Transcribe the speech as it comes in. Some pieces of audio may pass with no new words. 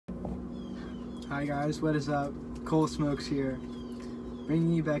Hi guys, what is up? Cole Smokes here,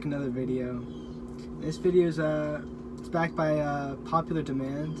 bringing you back another video. This video is it's backed by popular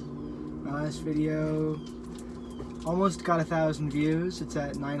demand. My last video almost got 1,000 views. It's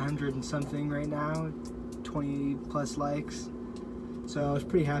at 900 and something right now, 20 plus likes. So I was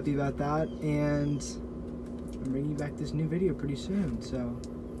pretty happy about that, and I'm bringing you back this new video pretty soon. So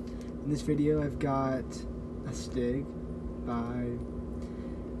in this video I've got a STIG by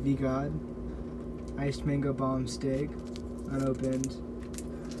VGod, Iced Mango Bomb STIG, unopened.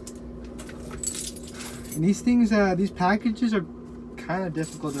 And these things, these packages are kind of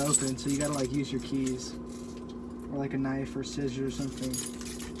difficult to open, so you gotta like use your keys or like a knife or scissors or something.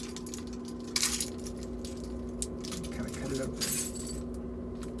 Kind of cut it open.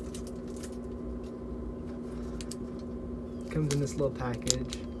 Comes in this little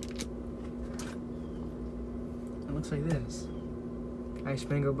package. It looks like this. Iced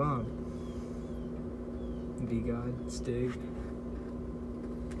Mango Bomb. VGod STIG.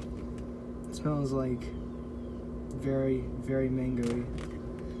 It smells like very, very mango-y.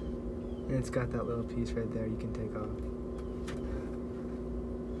 And it's got that little piece right there you can take off.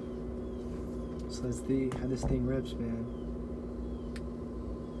 So that's how this thing rips, man.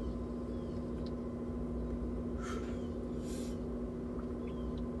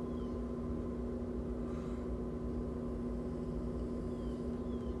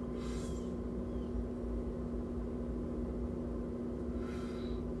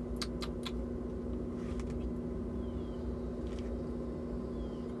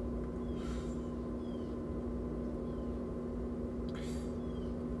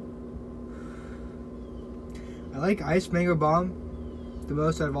 I like Iced Mango Bomb the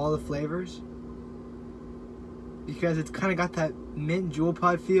most out of all the flavors because it's kind of got that mint Juul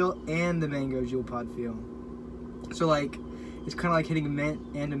pod feel and the mango Juul pod feel. So like, it's kind of like hitting a mint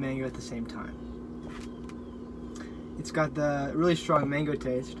and a mango at the same time. It's got the really strong mango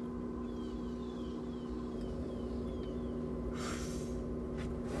taste.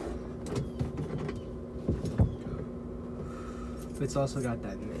 But it's also got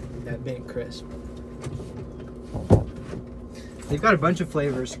that mint crisp. They've got a bunch of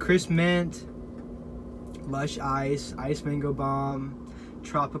flavors: crisp mint, lush ice, iced mango bomb,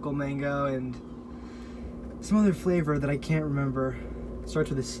 tropical mango, and some other flavor that I can't remember. It starts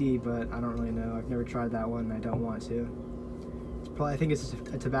with a C, but I don't really know. I've never tried that one and I don't want to. It's probably, I think it's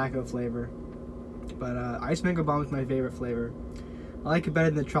a tobacco flavor. But iced mango bomb is my favorite flavor. I like it better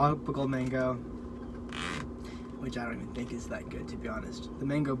than the tropical mango, which I don't even think is that good, to be honest. The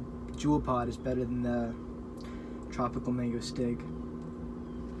mango Juul pod is better than the tropical mango STIG.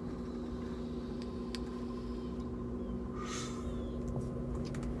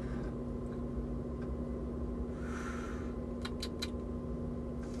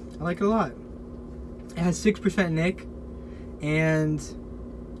 I like it a lot. It has 6% nic, and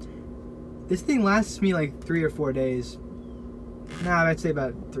this thing lasts me like 3 or 4 days. Nah, I'd say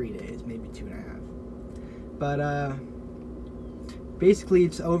about 3 days, maybe 2.5. But basically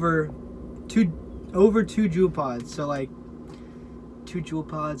it's over two Juul pods, so like 2 Juul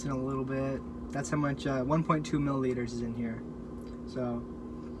pods and a little bit. That's how much 1.2 milliliters is in here. So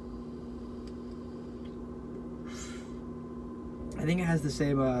I think it has the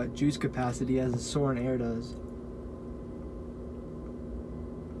same juice capacity as the Soarin' Air does.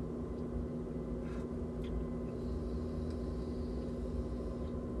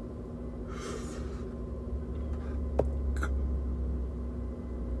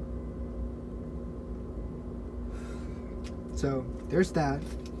 So there's that.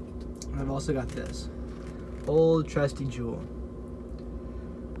 I've also got this old trusty Juul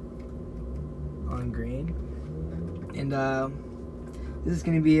on green, and this is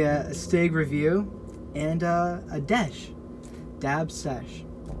going to be a STIG review and a dab sesh,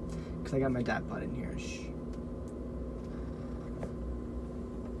 because I got my dab pod in here. Shh.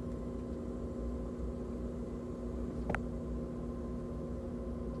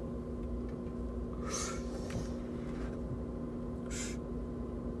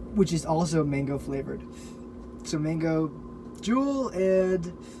 Which is also mango flavored. So mango Juul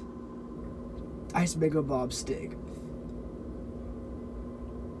and Iced Mango Bomb STIG.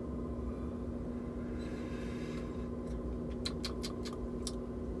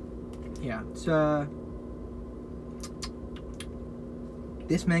 Yeah, so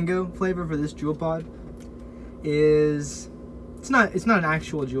this mango flavor for this Juul pod is it's not an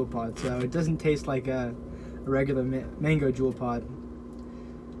actual Juul pod, so it doesn't taste like a regular mango Juul pod.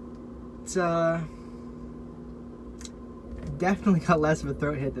 It's definitely got less of a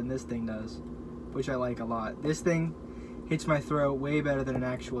throat hit than this thing does, which I like a lot. This thing hits my throat way better than an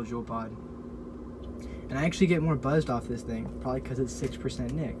actual Juul pod. And I actually get more buzzed off this thing, probably because it's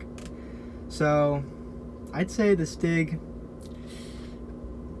 6% nic. So I'd say the STIG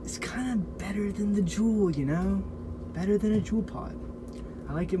is kind of better than the Juul, you know? Better than a Juul pod.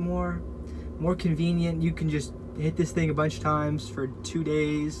 I like it more convenient. You can just hit this thing a bunch of times for 2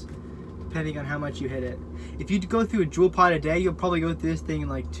 days, depending on how much you hit it. If you go through a Juul pod a day, you'll probably go through this thing in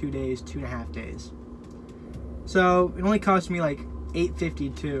like 2 days, 2.5 days. So it only cost me like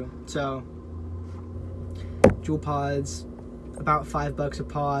 $8.50 too. So Juul pods, about $5 a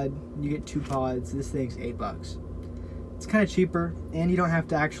pod. You get 2 pods. This thing's $8. It's kind of cheaper, and you don't have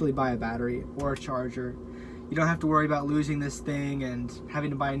to actually buy a battery or a charger. You don't have to worry about losing this thing and having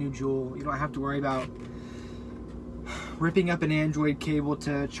to buy a new Juul. You don't have to worry about ripping up an Android cable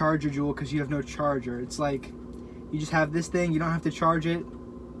to charge your Juul because you have no charger. It's like you just have this thing. You don't have to charge it.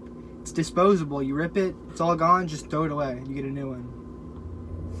 It's disposable. You rip it, it's all gone, just throw it away. You get a new one.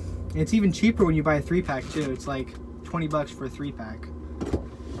 And it's even cheaper when you buy a 3-pack too. It's like $20 for a 3-pack.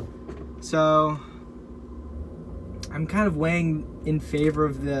 So I'm kind of weighing in favor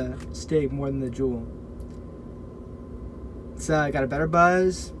of the STIG more than the Juul. It's got a better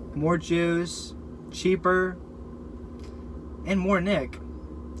buzz, more juice, cheaper, and more nic.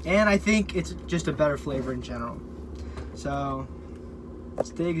 And I think it's just a better flavor in general. So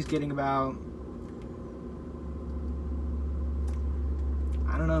STIG is getting about,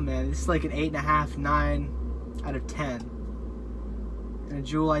 I don't know, man. This is like an 8.5, 9 out of 10. And a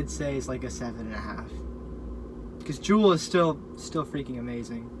Juul, I'd say, is like a 7.5. Because Juul is still freaking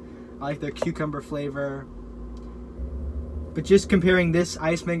amazing. I like their cucumber flavor. But just comparing this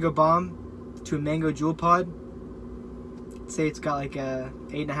Ice Mango Bomb to a Mango Juul pod, I'd say it's got like a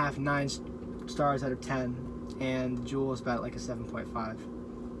 8.5, 9 stars out of 10. And the Juul is about like a 7.5.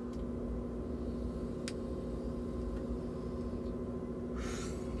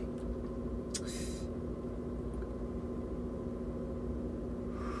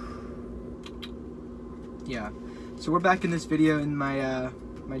 Yeah, so we're back in this video in my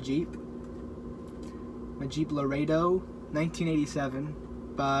my Jeep Laredo 1987,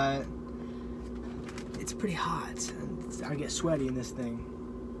 but it's pretty hot and I get sweaty in this thing.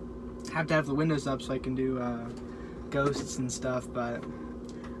 I have to have the windows up so I can do ghosts and stuff, but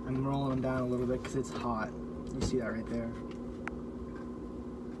I'm rolling them down a little bit because it's hot. You see that right there.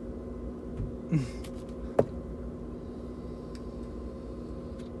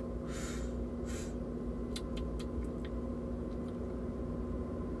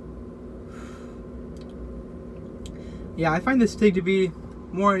 Yeah, I find the STIG to be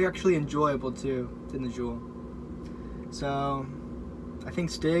more actually enjoyable too than the Juul. So I think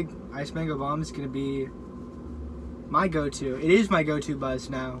STIG Ice Mango Bomb is gonna be my go-to. It is my go-to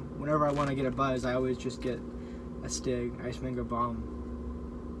buzz now. Whenever I want to get a buzz, I always just get a STIG Ice Mango Bomb.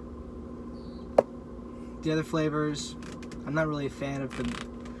 The other flavors, I'm not really a fan of the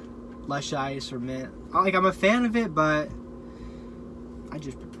Lush Ice or Mint. Like, I'm a fan of it, but I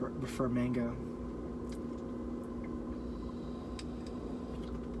just prefer mango.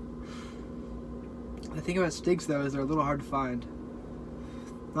 The thing about STIGs though is they're a little hard to find.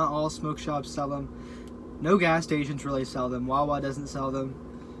 Not all smoke shops sell them. No gas stations really sell them. Wawa doesn't sell them.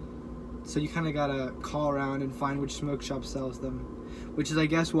 So you kind of gotta call around and find which smoke shop sells them. Which is, I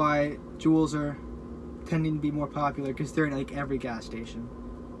guess, why Juuls are tending to be more popular, because they're in like every gas station.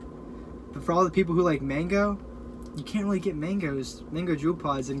 But for all the people who like mango, you can't really get mango Juul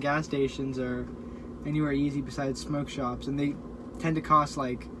pods in gas stations or anywhere easy besides smoke shops, and they tend to cost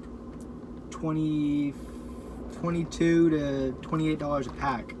like $22 to $28 a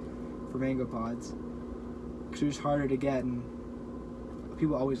pack for mango pods, because they're just harder to get, and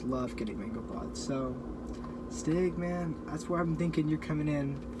people always love getting mango pods. So STIG, man, that's where I'm thinking you're coming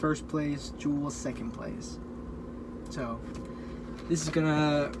in first place, Juul second place. So this is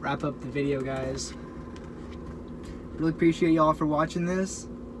gonna wrap up the video, guys. Really appreciate y'all for watching this.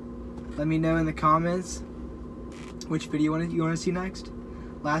 Let me know in the comments which video you want to see next.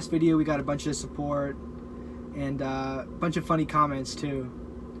 Last video we got a bunch of support and a bunch of funny comments too.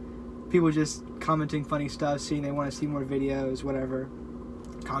 People just commenting funny stuff, saying they want to see more videos, whatever.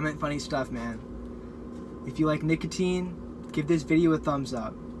 Comment funny stuff, man. If you like nicotine, give this video a thumbs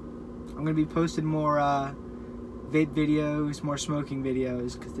up. I'm going to be posting more vape videos, more smoking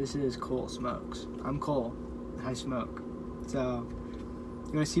videos, because this is Cole Smokes. I'm Cole, and I smoke. So,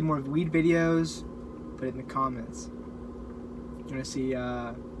 you want to see more weed videos? Put it in the comments. You want to see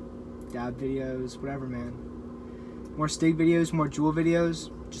dab videos, whatever, man. More STIG videos, more Juul videos,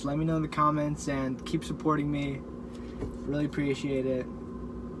 just let me know in the comments and keep supporting me. Really appreciate it.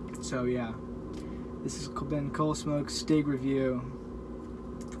 So yeah, this has been Cole Smokes STIG review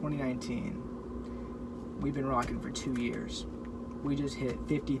 2019. we've been rocking for 2 years. We just hit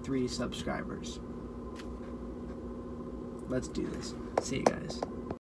 53 subscribers. Let's do this. See you guys.